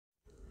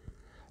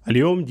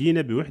اليوم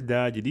جينا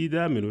بوحدة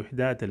جديدة من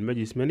وحدات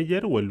الماجيس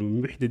مانجر،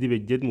 والوحدة دي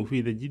بجد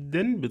مفيدة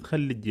جدا.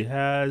 بتخلي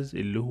الجهاز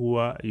اللي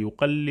هو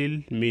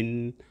يقلل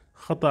من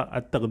خطأ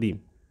التقديم.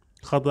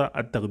 خطأ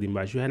التقديم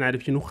بعد شوية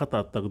هنعرف شنو خطأ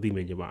التقديم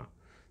يا جماعة.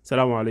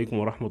 السلام عليكم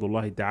ورحمة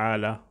الله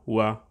تعالى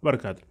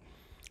وبركاته.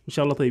 إن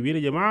شاء الله طيبين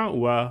يا جماعة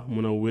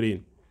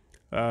ومنورين.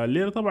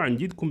 الليلة طبعا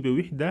جيتكم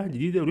بوحدة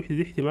جديدة، والوحدة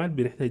دي احتمال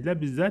بنحتاج لها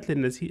بالذات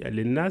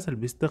للناس اللي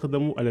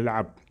بيستخدموا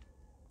الألعاب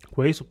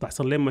كويس،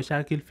 وبتحصل لهم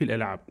مشاكل في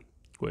الألعاب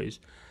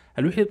كويس.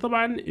 الوحدة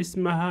طبعا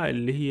اسمها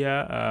اللي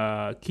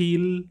هي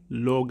كيل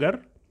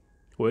لوجر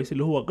كويس،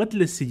 اللي هو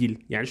قتل السجل.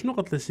 يعني شنو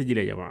قتل السجل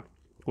يا جماعة؟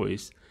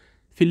 كويس،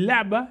 في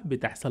اللعبة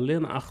بتحصل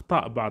لنا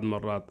أخطاء بعض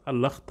مرات.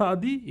 الأخطاء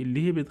دي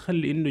اللي هي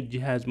بتخلي إنه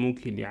الجهاز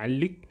ممكن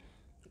يعلق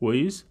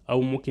كويس،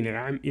 أو ممكن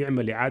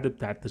يعمل إعادة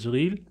بتاع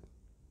التشغيل،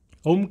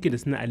 أو ممكن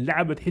أثناء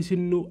اللعبة تحس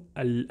إنه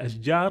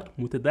الأشجار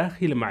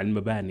متداخلة مع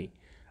المباني،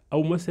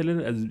 أو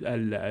مثلا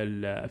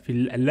في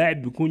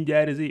اللاعب بيكون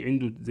جاري زي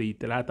عنده زي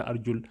 3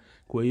 أرجل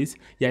كويس،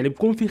 يعني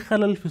بيكون في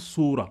خلل في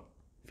الصورة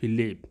في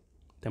اللعب.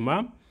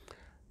 تمام.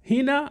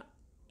 هنا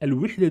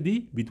الوحدة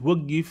دي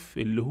بتوقف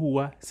اللي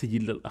هو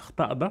سجل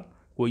الأخطاء ده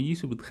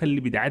كويس،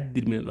 وبتخلي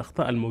بتعدل من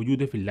الأخطاء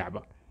الموجودة في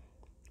اللعبة.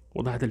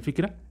 وضحت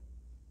الفكرة؟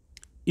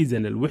 اذا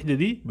الوحده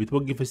دي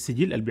بتوقف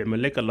السجل اللي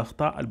بيعمل لك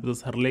الاخطاء اللي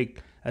بتظهر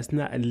لك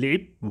اثناء اللعب،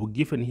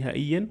 بوقفها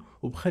نهائيا،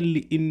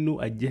 وبخلي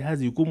انه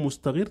الجهاز يكون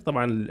مستقر.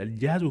 طبعا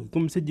الجهاز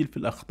بيكون مسجل في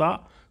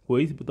الاخطاء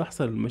كويس،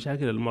 بتحصل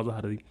المشاكل اللي ما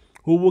ظهر دي.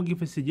 هو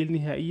بوقف السجل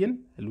نهائيا،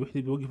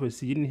 الوحده بتوقف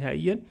السجل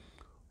نهائيا،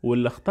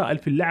 والاخطاء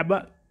اللي في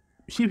اللعبه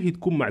شبه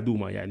تكون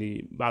معدومه.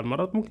 يعني بعض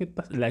مرات ممكن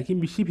تحصل، لكن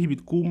بشبه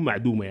بتكون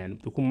معدومه، يعني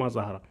بتكون ما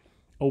ظاهره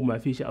او ما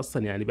فيش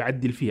اصلا. يعني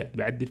بيعدل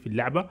في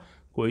اللعبه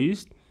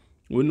كويس،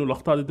 وانه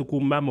الاخطاء دي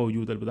تكون ما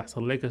موجوده اللي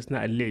بتحصل لك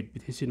اثناء اللعب.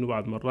 بتحس انه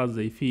بعض مرات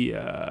زي في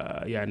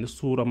يعني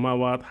الصوره ما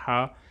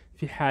واضحه،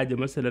 في حاجه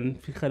مثلا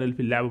في خلل في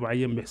اللعبه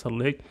معين بيحصل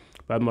لك.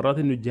 بعض مرات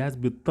انه الجهاز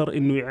بيضطر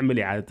انه يعمل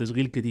اعاده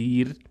تشغيل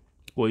كتير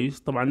كويس.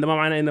 طبعا ده ما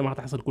معناه انها ما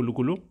هتحصل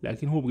كله،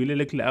 لكن هو بيقول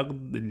لك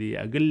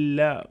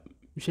لاقل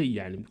شيء،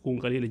 يعني بتكون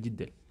قليله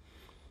جدا.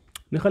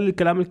 نخلي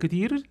الكلام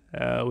الكتير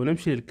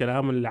ونمشي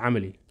للكلام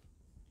العملي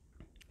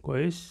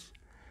كويس.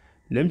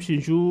 نمشي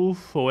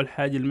نشوف اول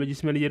حاجه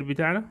الماجيس مانجر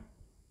بتاعنا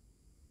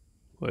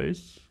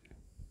كويس.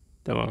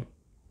 تمام.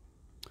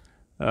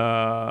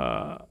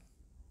 آه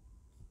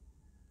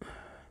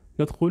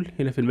ندخل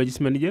هنا في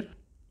الماجيس مانجر.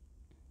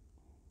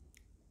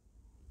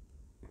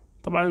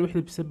 طبعا الوحدة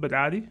بتثبت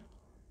عادي.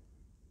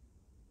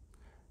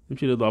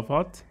 نمشي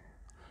للإضافات.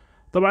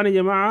 طبعا يا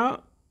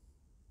جماعة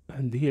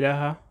عندي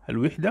لها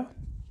الوحدة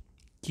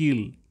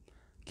كيل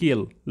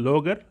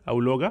لوجر أو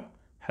لوجا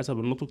حسب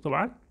النطق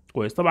طبعا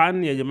كويس.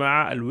 طبعا يا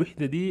جماعة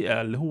الوحدة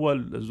دي اللي هو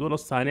الزول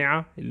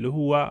الصانعة اللي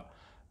هو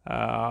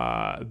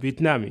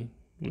فيتنامي،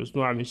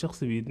 مصنوعة من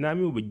شخص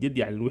فيتنامي. وبجد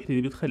يعني الوحدة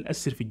دي بتخلي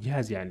تأثر في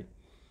الجهاز يعني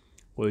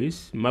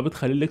كويس، ما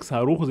بتخلي لك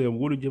صاروخ زي ما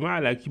بيقولوا الجماعة،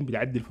 لكن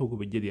بتعدل فوقه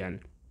بجد يعني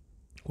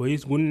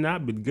كويس. قلنا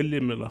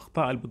بتقلل من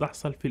الاخطاء اللي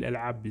بتحصل في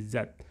الالعاب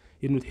بالذات،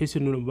 انه تحس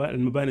انه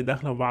المباني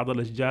داخله بعض،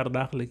 الاشجار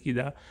داخله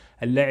كده،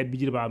 اللاعب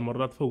بيجري بعض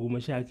مرات فوقه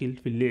مشاكل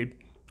في اللعب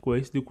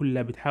كويس. دي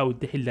كلها بتحاول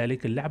تحل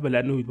عليك اللعبه،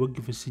 لانه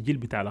يتوقف السجل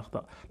بتاع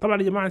الاخطاء.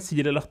 طبعا يا جماعه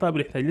سجل الاخطاء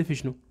بنحتاج له في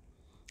شنو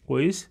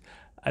كويس؟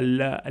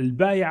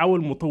 البايع او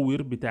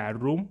المطور بتاع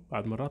الروم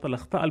بعض مرات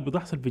الاخطاء اللي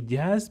بتحصل في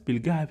الجهاز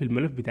بيلقاها في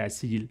الملف بتاع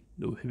السجل.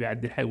 لو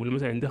بيعدل حاجه ولا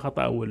مثلا عنده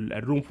خطا، او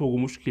الروم فوقه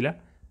مشكله،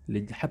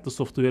 حتى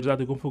السوفت وير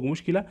ذاته يكون فوقه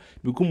مشكله،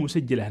 بيكون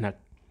مسجل هناك.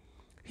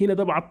 هنا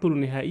ده بعطله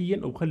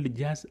نهائيا، وبخلي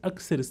الجهاز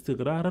اكثر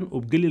استقرارا،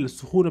 وبقلل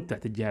السخونه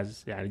بتاعت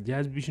الجهاز. يعني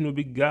الجهاز بشنو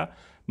بيبقى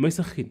ما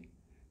يسخن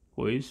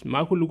كويس،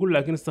 ما كله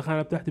لكن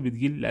السخانه بتاعته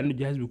بتقل، لانه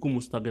الجهاز بيكون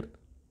مستقر.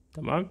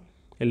 تمام.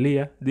 اللي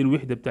هي دي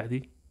الوحده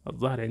بتاعتي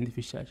الظاهر عندي في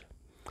الشاشه.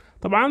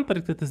 طبعا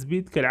طريقه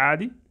التثبيت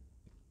كالعادي.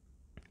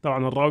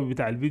 طبعا الرابط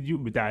بتاع الفيديو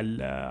بتاع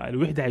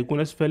الوحده هيكون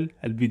اسفل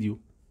الفيديو.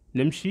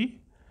 نمشي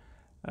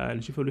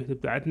نشوف الوحده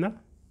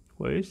بتاعتنا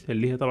كويس،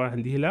 اللي هي طبعا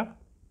عندي هنا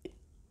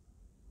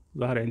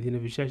ظاهر عندي هنا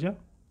في الشاشه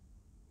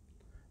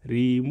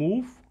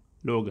ريموف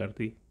لوجر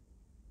دي.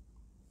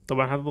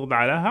 طبعا هتضغط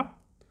عليها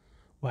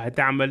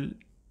وهتعمل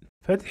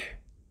فتح،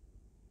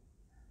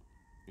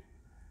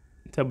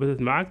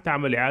 ثبتت معك،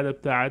 تعمل إعادة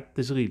بتاعة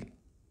تشغيل.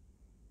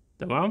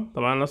 تمام.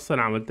 طبعا أنا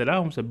أصلا عملت لها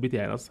ومثبتها،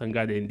 يعني أصلا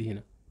قاعدة عندي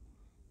هنا،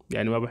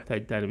 يعني ما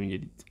بحتاج تاني من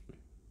جديد.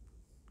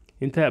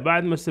 انت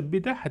بعد ما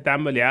تثبتها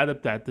هتعمل إعادة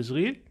بتاعة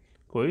تشغيل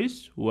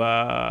كويس،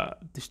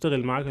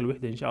 وتشتغل معاك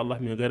الوحدة إن شاء الله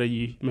من غير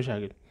أي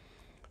مشاكل.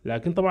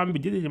 لكن طبعا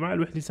بجد يا جماعة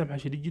الوحدة سمحة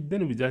شديد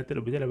جدا، وبالذات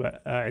لو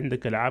بتلعب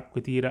عندك ألعاب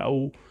كتيرة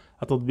أو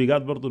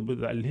التطبيقات برضو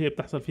اللي هي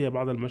بتحصل فيها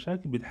بعض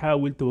المشاكل،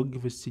 بتحاول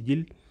توقف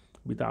السجل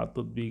بتاع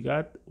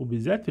التطبيقات،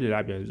 وبالذات في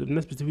الألعاب. يعني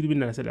الناس بيستفيدوا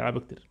منها، ناس الألعاب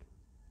أكتر.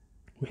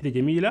 وحدة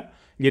جميلة،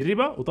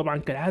 جربها. وطبعا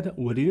كالعادة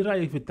وريني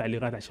رأيك في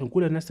التعليقات عشان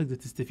كل الناس تقدر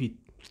تستفيد،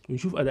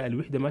 ونشوف أداء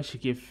الوحدة ماشي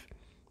كيف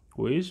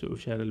كويس،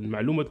 وعشان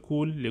المعلومة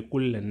تكون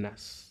لكل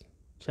الناس،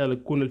 عشان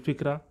تكون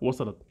الفكرة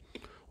وصلت.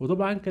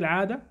 وطبعا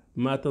كالعادة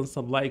ما تنسى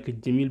اللايك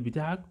الجميل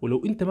بتاعك،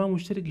 ولو انت ما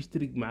مشترك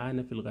اشترك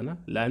معانا في القناة،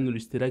 لانه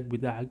الاشتراك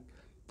بتاعك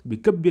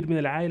بيكبر من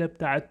العائلة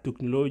بتاعت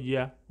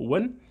تكنولوجيا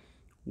 1،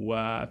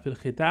 وفي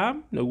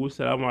الختام نقول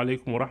السلام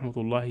عليكم ورحمة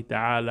الله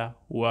تعالى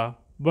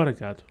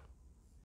وبركاته.